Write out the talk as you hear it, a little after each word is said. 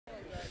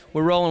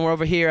We're rolling. We're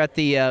over here at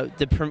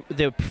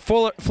the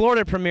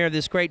Florida premiere of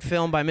this great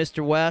film by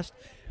Mr. West,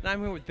 and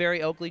I'm here with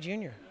Berry Oakley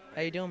Jr.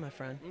 How you doing, my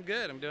friend? I'm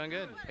good. I'm doing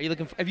good. Are you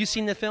looking? Have you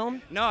seen the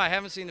film? No, I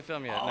haven't seen the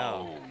film yet. Oh,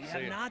 no. you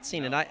have not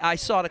seen it. I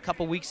saw it a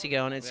couple weeks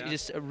ago, and it's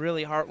just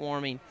really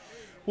heartwarming.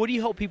 What do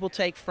you hope people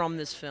take from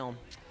this film?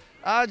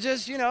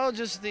 Just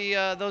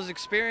the those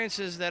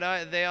experiences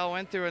that they all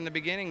went through in the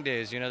beginning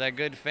days. You know, that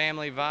good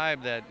family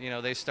vibe that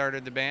they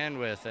started the band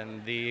with,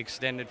 and the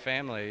extended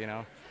family.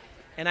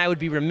 And I would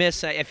be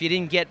remiss if you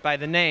didn't get by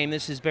the name.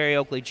 This is Berry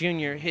Oakley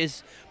Jr.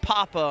 His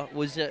papa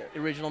was the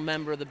original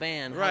member of the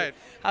band. Right.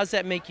 How does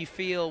that make you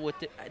feel? With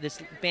this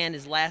band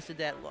has lasted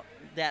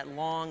that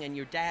long, and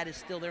your dad is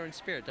still there in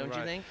spirit, don't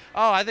you think?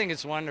 Oh, I think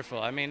it's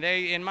wonderful. I mean,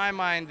 in my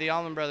mind, the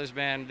Allman Brothers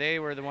Band, they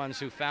were the ones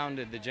who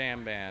founded the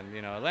jam band.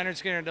 Leonard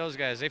Skinner, those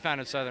guys, they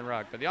founded Southern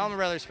Rock, but the Allman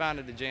Brothers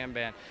founded the jam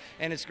band,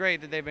 and it's great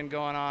that they've been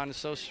going on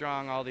so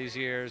strong all these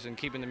years and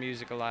keeping the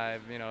music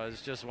alive.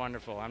 It's just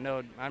wonderful.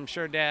 I'm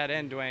sure Dad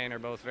and Dwayne are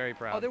both very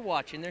proud. Oh, they're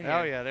watching. They're here.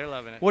 Oh yeah, they're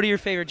loving it. What are your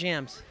favorite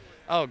jams?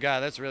 Oh, God,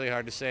 that's really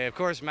hard to say. Of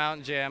course,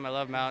 Mountain Jam. I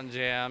love Mountain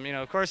Jam.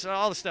 Of course,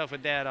 all the stuff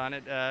with Dad on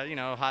it.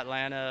 Hot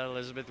Lana,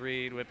 Elizabeth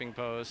Reed, Whipping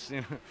Post,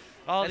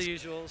 all the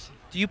usuals.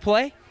 Do you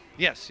play?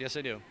 Yes,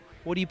 I do.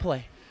 What do you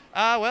play?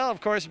 Well, of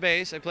course,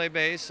 bass. I play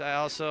bass. I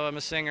also am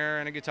a singer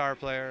and a guitar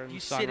player and Do you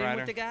songwriter. sit in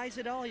with the guys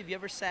at all? Have you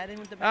ever sat in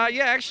with the band?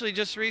 Yeah, actually,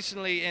 just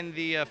recently in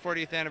the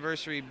 40th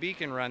anniversary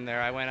Beacon run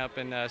there, I went up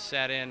and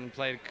sat in and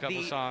played a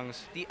couple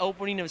songs. The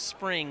opening of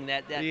spring,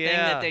 that thing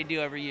that they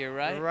do every year,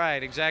 right?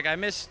 Right, exactly. I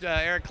missed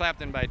Eric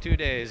Clapton by 2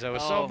 days. I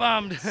was so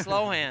bummed.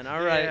 Slow hand,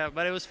 all right. Yeah,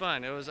 but it was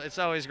fun. It's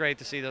always great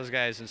to see those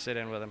guys and sit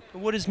in with them.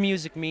 What does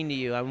music mean to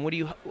you? I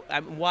mean,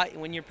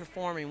 when you're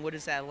performing, what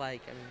is that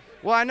like?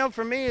 Well, I know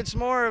for me it's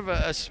more of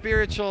a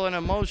spiritual and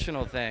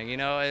emotional thing.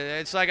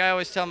 It's like I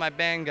always tell my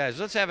band guys,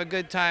 let's have a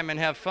good time and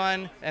have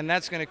fun, and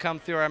that's going to come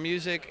through our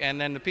music, and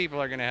then the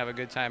people are going to have a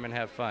good time and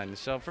have fun.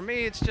 So for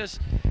me, it's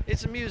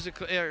a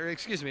musical,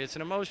 it's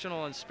an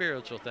emotional and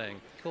spiritual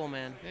thing. Cool,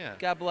 man. Yeah.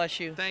 God bless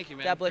you. Thank you,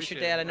 man. God bless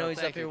Appreciate your dad. it. I know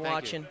he's up here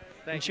watching.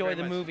 Enjoy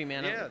the movie,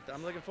 man. Yeah,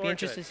 I'm looking forward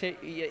to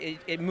it.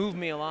 It moved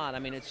me a lot. I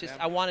mean, it's just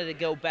I wanted to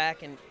go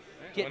back and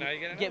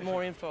get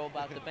more info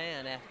about the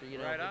band after,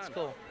 Right on. It's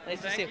cool.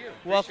 Nice to see you.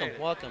 Welcome.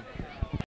 Welcome.